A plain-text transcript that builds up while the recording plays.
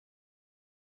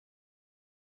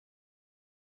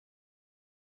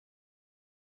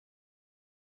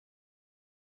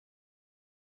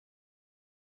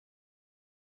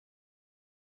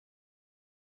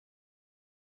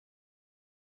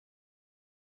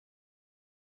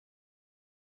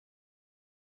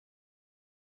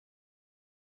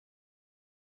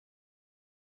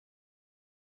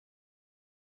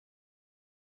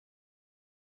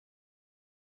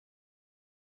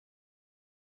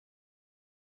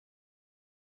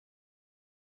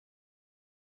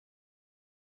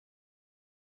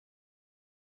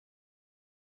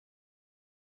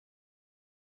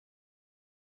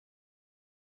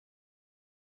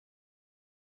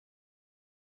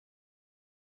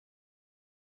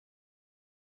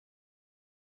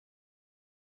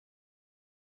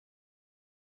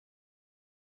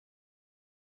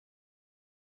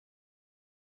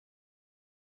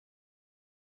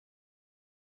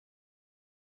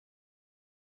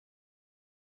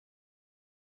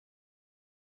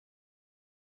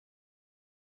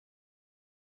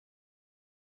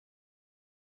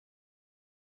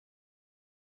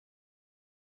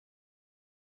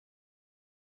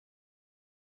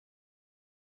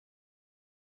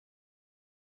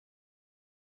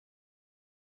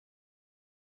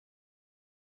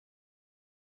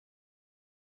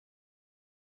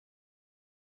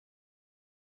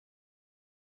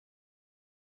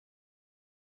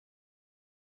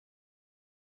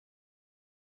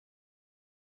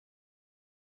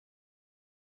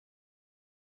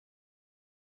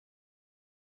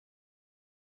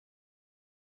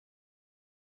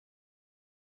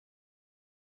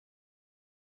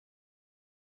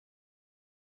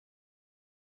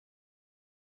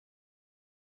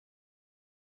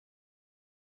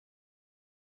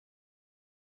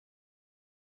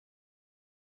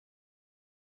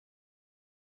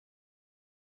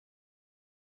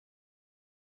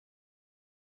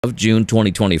June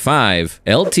 2025,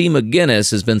 LT McGuinness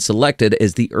has been selected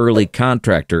as the Early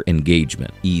Contractor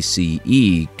Engagement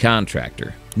 (ECE)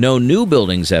 contractor. No new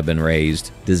buildings have been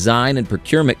raised. Design and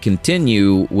procurement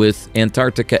continue, with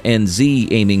Antarctica NZ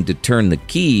aiming to turn the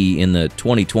key in the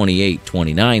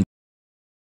 2028-29.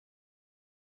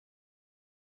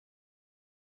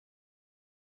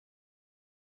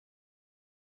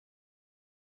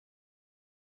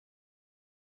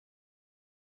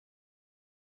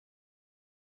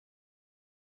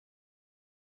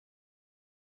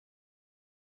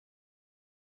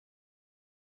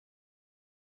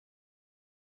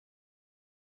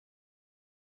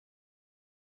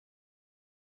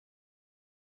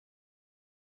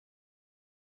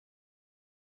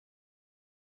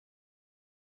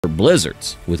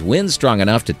 Blizzards, with winds strong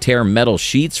enough to tear metal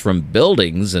sheets from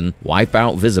buildings and wipe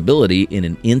out visibility in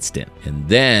an instant. And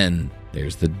then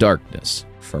there's the darkness.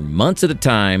 For months at a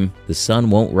time, the sun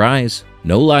won't rise.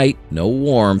 No light, no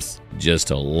warmth,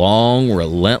 just a long,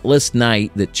 relentless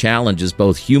night that challenges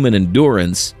both human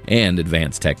endurance and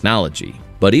advanced technology.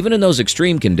 But even in those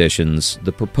extreme conditions,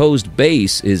 the proposed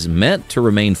base is meant to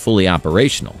remain fully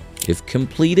operational. If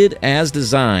completed as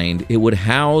designed, it would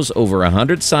house over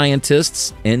 100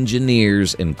 scientists,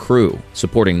 engineers, and crew,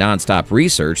 supporting nonstop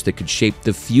research that could shape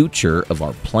the future of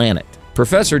our planet.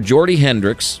 Professor Jordi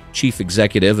Hendricks, chief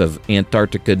executive of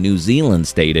Antarctica, New Zealand,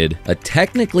 stated, "A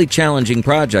technically challenging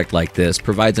project like this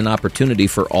provides an opportunity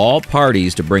for all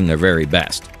parties to bring their very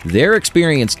best. Their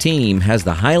experienced team has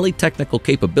the highly technical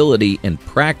capability and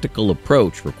practical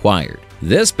approach required.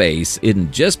 This base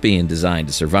isn't just being designed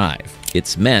to survive.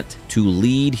 It's meant to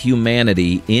lead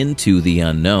humanity into the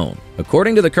unknown."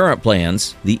 According to the current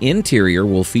plans, the interior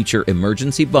will feature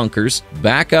emergency bunkers,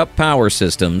 backup power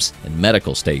systems, and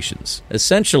medical stations,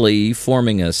 essentially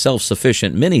forming a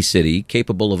self-sufficient mini-city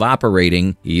capable of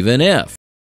operating even if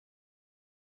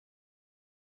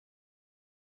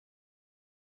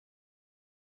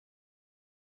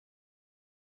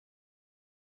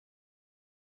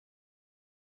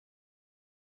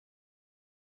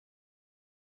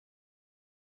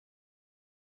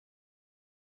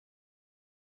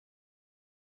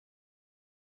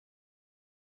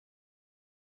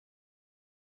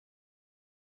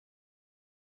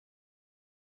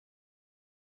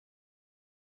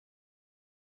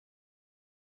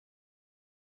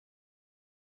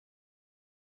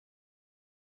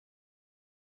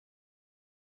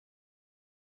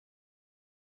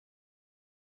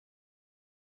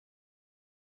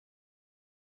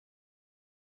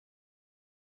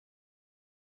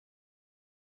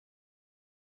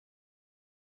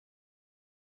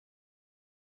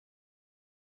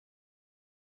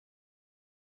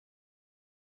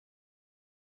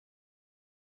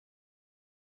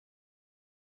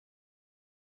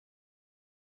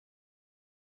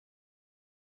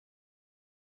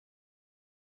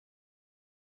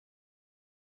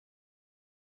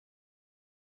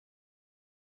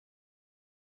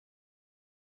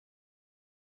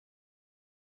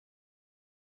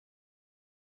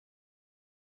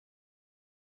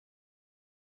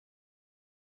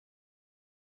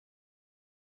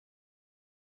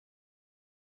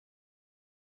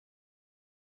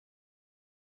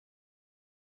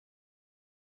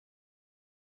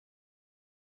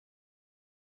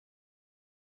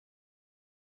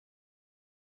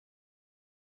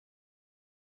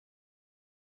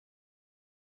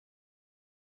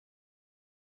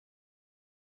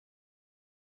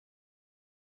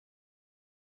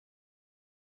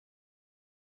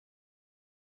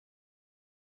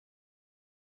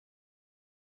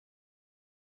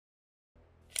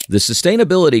The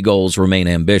sustainability goals remain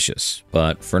ambitious,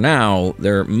 but for now,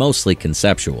 they're mostly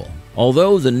conceptual.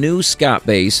 Although the new Scott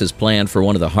Base is planned for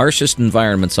one of the harshest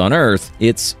environments on Earth,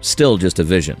 it's still just a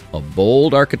vision, a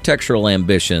bold architectural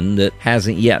ambition that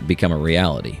hasn't yet become a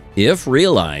reality. If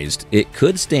realized, it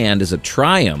could stand as a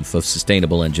triumph of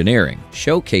sustainable engineering,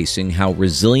 showcasing how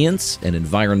resilience and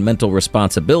environmental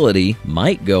responsibility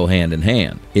might go hand in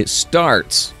hand. It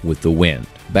starts with the wind.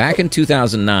 Back in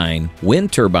 2009,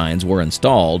 wind turbines were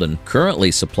installed and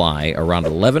currently supply around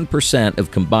 11% of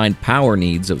combined power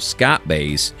needs of Scott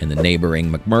Base and the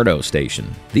neighboring McMurdo station.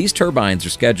 These turbines are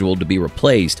scheduled to be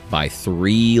replaced by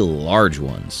 3 large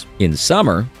ones. In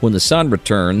summer, when the sun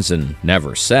returns and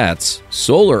never sets,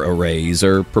 solar arrays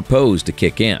are proposed to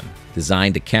kick in,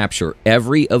 designed to capture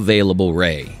every available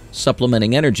ray,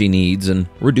 supplementing energy needs and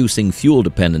reducing fuel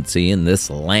dependency in this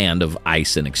land of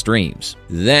ice and extremes.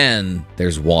 Then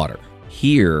there's water.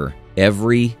 Here,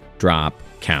 every drop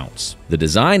counts. The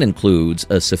design includes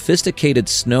a sophisticated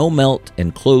snow melt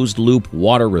and closed-loop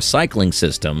water recycling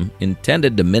system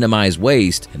intended to minimize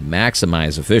waste and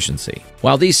maximize efficiency.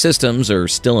 While these systems are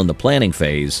still in the planning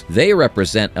phase, they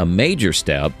represent a major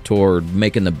step toward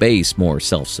making the base more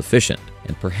self-sufficient.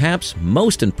 And perhaps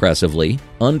most impressively,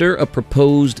 under a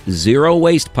proposed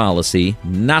zero-waste policy,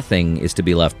 nothing is to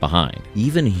be left behind.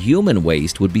 Even human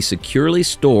waste would be securely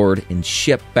stored and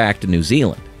shipped back to New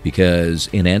Zealand. Because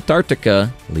in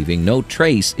Antarctica, leaving no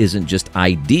trace isn't just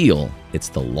ideal, it's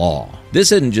the law.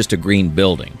 This isn't just a green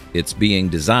building. It's being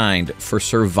designed for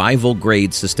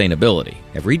survival-grade sustainability.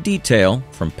 Every detail,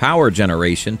 from power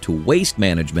generation to waste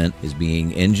management, is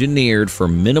being engineered for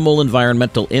minimal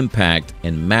environmental impact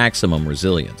and maximum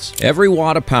resilience. Every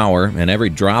watt of power and every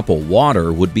drop of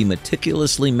water would be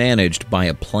meticulously managed by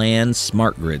a planned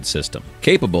smart grid system,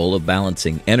 capable of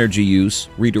balancing energy use,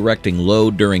 redirecting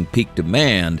load during peak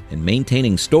demand, and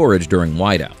maintaining storage during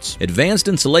whiteouts. Advanced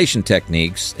insulation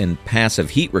techniques and passive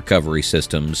heat recovery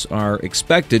systems are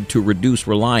expected to reduce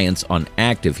reliance on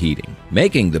active heating,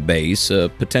 making the base a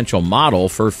potential model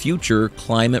for future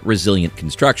climate-resilient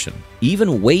construction.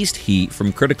 Even waste heat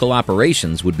from critical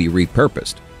operations would be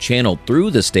repurposed, channeled through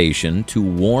the station to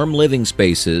warm living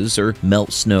spaces or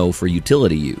melt snow for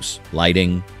utility use.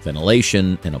 Lighting,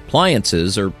 ventilation, and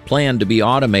appliances are planned to be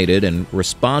automated and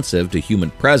responsive to human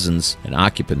presence and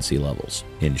occupancy levels.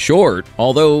 In short,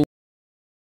 although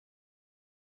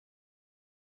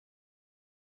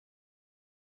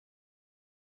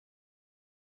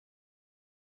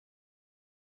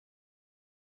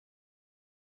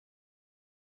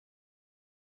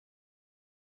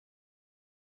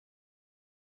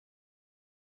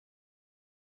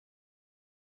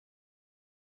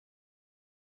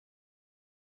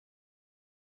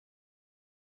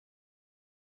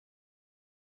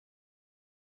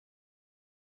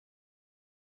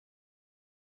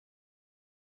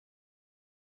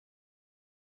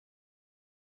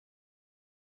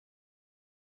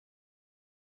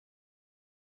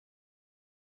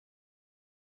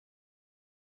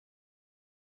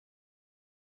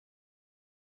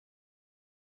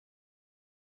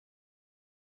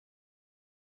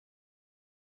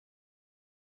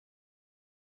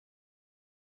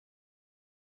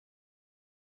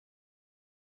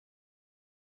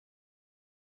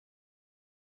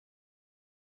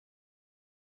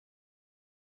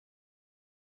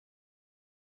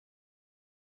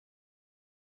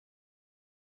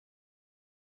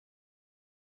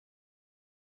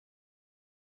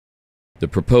the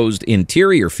proposed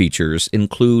interior features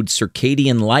include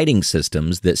circadian lighting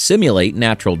systems that simulate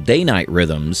natural day-night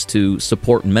rhythms to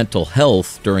support mental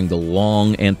health during the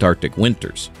long Antarctic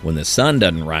winters, when the sun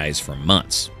doesn't rise for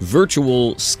months.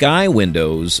 Virtual sky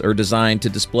windows are designed to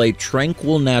display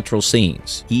tranquil natural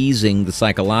scenes, easing the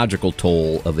psychological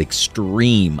toll of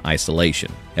extreme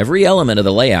isolation. Every element of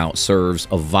the layout serves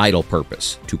a vital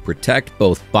purpose: to protect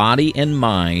both body and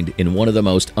mind in one of the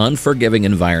most unforgiving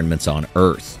environments on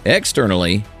Earth.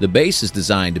 Externally, the base is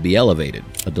designed to be elevated,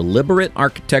 a deliberate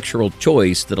architectural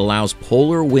choice that allows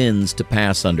polar winds to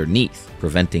pass underneath,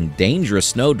 preventing dangerous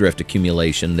snowdrift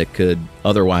accumulation that could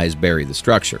otherwise bury the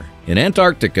structure. In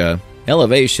Antarctica,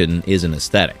 elevation isn't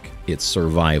aesthetic, it's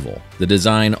survival. The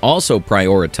design also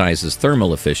prioritizes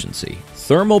thermal efficiency.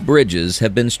 Thermal bridges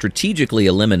have been strategically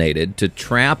eliminated to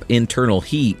trap internal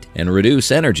heat and reduce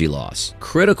energy loss,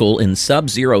 critical in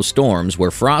sub-zero storms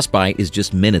where frostbite is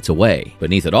just minutes away.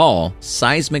 Beneath it all,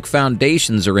 seismic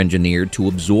foundations are engineered to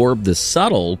absorb the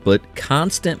subtle but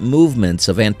constant movements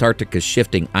of Antarctica's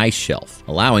shifting ice shelf,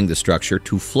 allowing the structure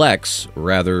to flex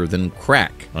rather than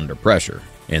crack under pressure.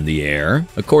 And the air?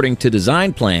 According to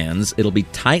design plans, it'll be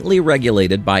tightly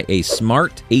regulated by a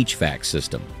smart HVAC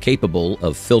system, capable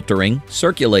of filtering,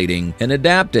 circulating, and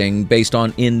adapting based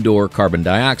on indoor carbon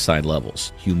dioxide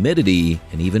levels, humidity,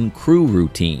 and even crew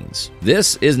routines.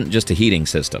 This isn't just a heating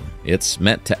system. It's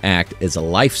meant to act as a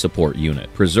life support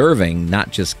unit, preserving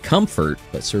not just comfort,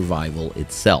 but survival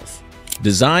itself.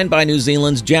 Designed by New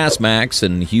Zealand's Jasmax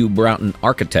and Hugh Broughton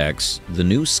architects, the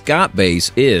new Scott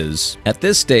Base is, at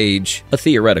this stage, a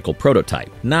theoretical prototype,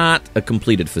 not a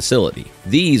completed facility.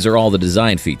 These are all the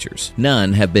design features.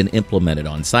 None have been implemented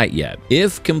on site yet.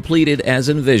 If completed as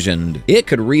envisioned, it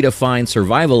could redefine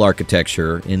survival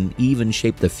architecture and even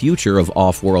shape the future of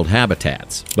off-world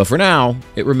habitats. But for now,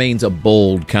 it remains a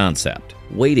bold concept,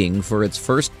 waiting for its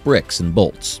first bricks and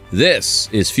bolts. This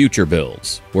is Future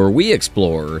Builds, where we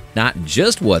explore not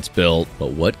just what's built,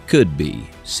 but what could be.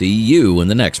 See you in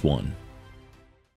the next one.